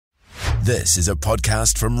This is a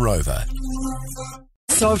podcast from Rover.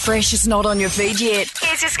 So fresh it's not on your feed yet.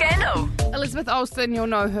 Here's your scandal. Elizabeth Olsen, you'll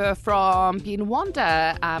know her from being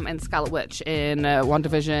Wanda and Scarlet Witch in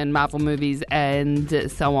WandaVision, Marvel movies,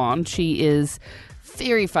 and so on. She is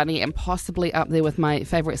very funny and possibly up there with my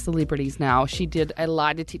favourite celebrities now. She did a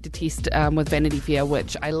lie detector test with Vanity Fair,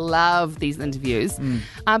 which I love these interviews.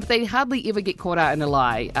 But they hardly ever get caught out in a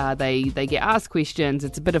lie. They get asked questions.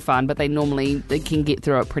 It's a bit of fun, but they can get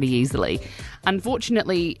through it pretty easily.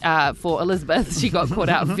 Unfortunately for Elizabeth, she got caught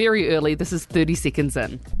out very early. This is 30 seconds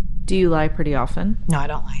in. Do you lie pretty often? No, I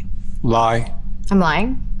don't lie. Lie. I'm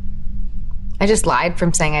lying. I just lied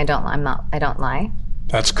from saying I don't lie.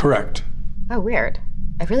 That's correct. Oh, weird.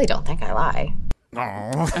 I really don't think I lie.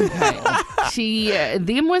 Okay. She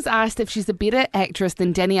then was asked if she's a better actress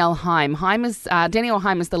than Danielle Haim. Danielle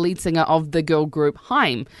Haim is the lead singer of the girl group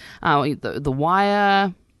Haim. The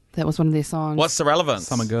Wire. That was one of their songs. What's the relevance?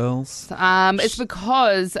 Summer Girls. It's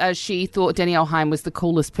because she thought Danielle Haim was the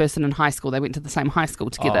coolest person in high school. They went to the same high school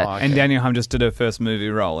together. Oh, okay. And Danielle Haim just did her first movie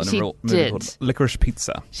role in a movie called Licorice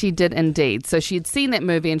Pizza. She did indeed. So she had seen that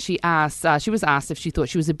movie and she was asked if she thought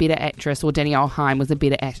she was a better actress or Danielle Haim was a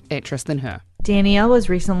better actress than her. Danielle was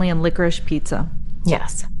recently in Licorice Pizza.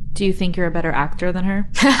 Yes. Do you think you're a better actor than her?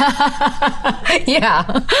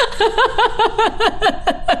 Yeah.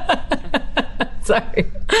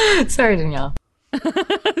 Sorry, Danielle.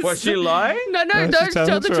 Was she lying? No, she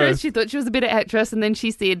told the truth. She thought she was a better actress, and then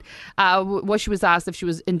she said, she was asked if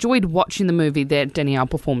she enjoyed watching the movie that Danielle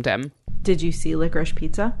performed in. Did you see Licorice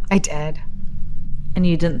Pizza? I did. And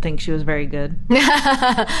you didn't think she was very good?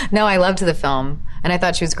 No, I loved the film, and I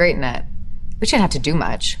thought she was great in it. We shouldn't have to do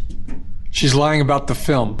much. She's lying about the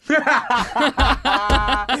film. So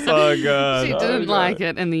good. She didn't like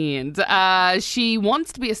it in the end. She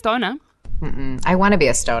wants to be a stoner. I want to be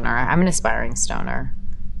a stoner. I'm an aspiring stoner.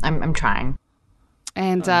 I'm trying.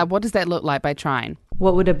 And what does that look like by trying?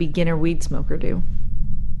 What would a beginner weed smoker do?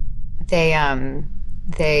 They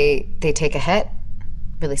take a hit,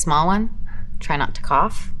 really small one, try not to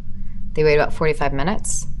cough. They wait about 45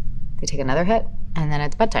 minutes. They take another hit, and then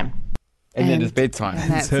it's bedtime. And then it's bedtime.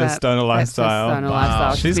 It's her stoner lifestyle.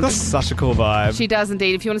 Lifestyle. She's got such a cool vibe. She does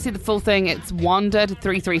indeed. If you want to see the full thing, it's Wanda to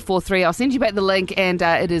 3343. I'll send you back the link, and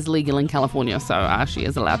it is legal in California, so she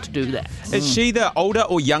is allowed to do that. Is she the older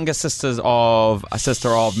or younger sister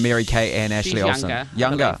of Mary-Kate and Ashley Olsen?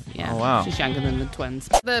 Younger. Yeah. Oh, wow. She's younger than the twins.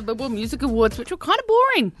 The Billboard Music Awards, which were kind of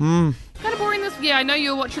boring. Kind of boring this year. I know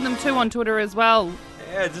you were watching them too on Twitter as well.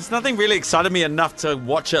 Yeah, just nothing really excited me enough to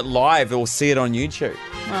watch it live or see it on YouTube.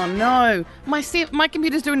 Oh no, my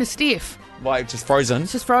computer's doing a stiff. Why, just frozen?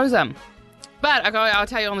 It's just frozen. But I'll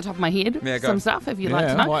tell you on the top of my head some stuff if you'd like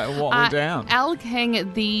to know. What went down? Elle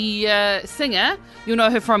King, the singer, you'll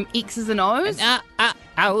know her from X's and O's.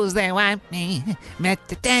 O's they want me, met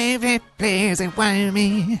the David players they want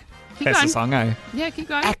me. Keep That's going. the song, eh? Yeah, keep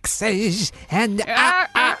going. X's and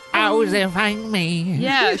O's they find me.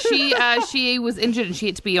 Yeah, she was injured and she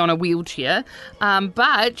had to be on a wheelchair.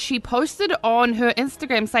 But she posted on her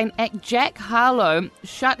Instagram saying, Jack Harlow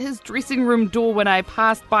shut his dressing room door when I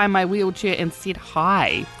passed by my wheelchair and said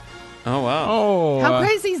hi. Oh, wow. Oh. How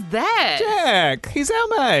crazy is that? Jack, he's our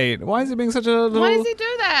mate. Why is he being such a little... Why does he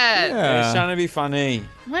do that? Yeah. He's trying to be funny.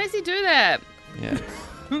 Why does he do that? Yeah.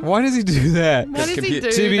 Why does he do that? Why does he do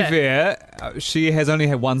To be that? fair, she has only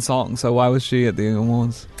had one song, so why was she at the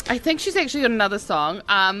awards? I think she's actually got another song,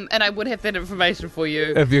 and I would have that information for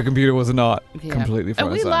you. If your computer was not Yeah. completely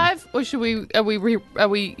frozen. Are we live, or should we? Are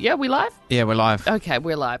we? Yeah, we live. Yeah, we're live. Okay,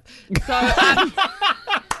 we're live. So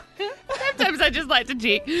sometimes I just like to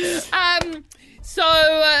check. So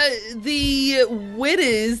the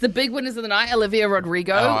winners, the big winners of the night, Olivia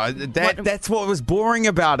Rodrigo. Oh, that's what was boring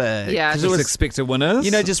about it. Yeah. 'Cause Just expected winners. You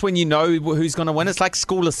know, just when you know who's going to win, it's like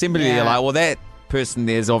school assembly. Yeah. You're like, well, that person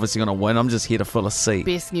there's obviously going to win. I'm just here to fill a seat.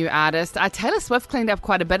 Best new artist. Taylor Swift cleaned up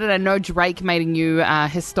quite a bit, and I know Drake made a new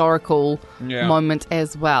historical moment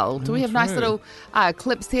as well. Do we have nice little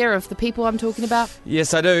clips here of the people I'm talking about?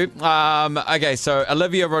 Yes, I do. Okay, so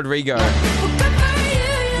Olivia Rodrigo.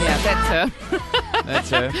 Yeah, that's her. That's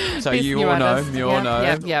her. So Best you new all know. artist. You all know.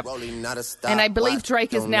 Yep. And I believe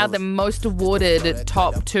Drake is now the most awarded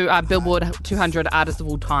top Billboard 200 artist of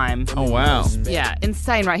all time. Oh, wow. Yeah,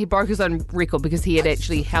 insane, right? He broke his own record because he had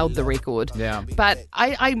actually held the record. Yeah. But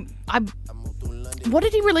I what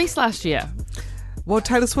did he release last year? Well,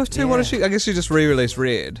 Taylor Swift too. What is she? I guess she just re-released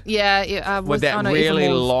Red. Yeah, With that really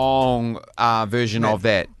long version of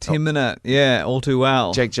that 10-minute, yeah, All Too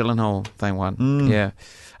Well. Jake Gyllenhaal thing one. Yeah.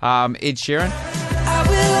 Ed Sheeran.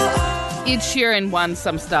 Ed Sheeran won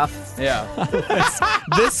some stuff Yeah.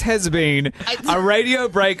 This has been a radio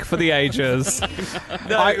break for the ages.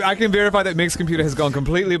 I can verify that Meg's computer has gone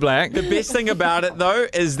completely black. The best thing about it, though,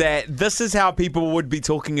 is that this is how people would be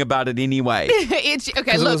talking about it anyway. Okay, look,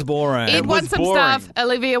 it was boring. Ed won some stuff.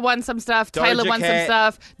 Olivia won some stuff. Taylor won some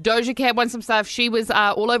stuff. Doja Cat won some stuff. She was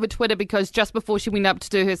all over Twitter because just before she went up to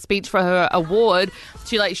do her speech for her award,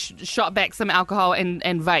 she shot back some alcohol and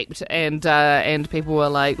vaped, and people were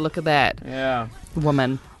like, "Look at that,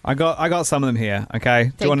 woman." I got some of them here,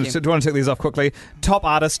 okay? Do you want to take these off quickly? Top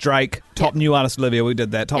artist, Drake. Top new artist, Olivia. We did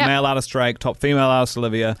that. Top male artist, Drake. Top female artist,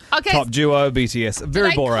 Olivia. Okay. Top duo, BTS.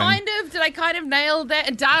 Very boring. Did I kind of nail that?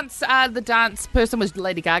 The dance person was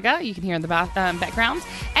Lady Gaga. You can hear in the background.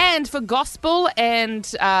 And for gospel and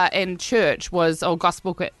church was,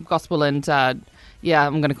 gospel and, I'm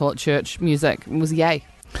going to call it church music. It was Yay.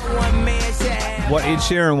 What Ed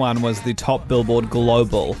Sheeran won was the top Billboard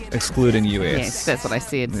Global, excluding US. Yes, that's what I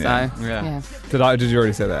said. Yeah. So, yeah. Did you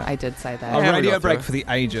already say that? I did say that. A radio break for the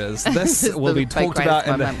ages. This will be talked about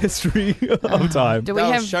in the history of time.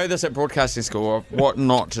 They'll show this at broadcasting school of what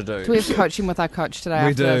not to do. Do we have coaching with our coach today?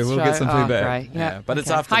 We do. We'll get some feedback. Great. Yeah, but it's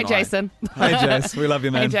after 9. Hi, Jason. Hey, Jace. We love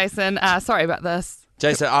you, man. Hey, Jason. Sorry about this.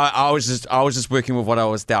 Jason, I was just working with what I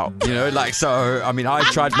was dealt, I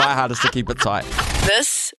tried my hardest to keep it tight.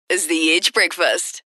 This is the Edge Breakfast.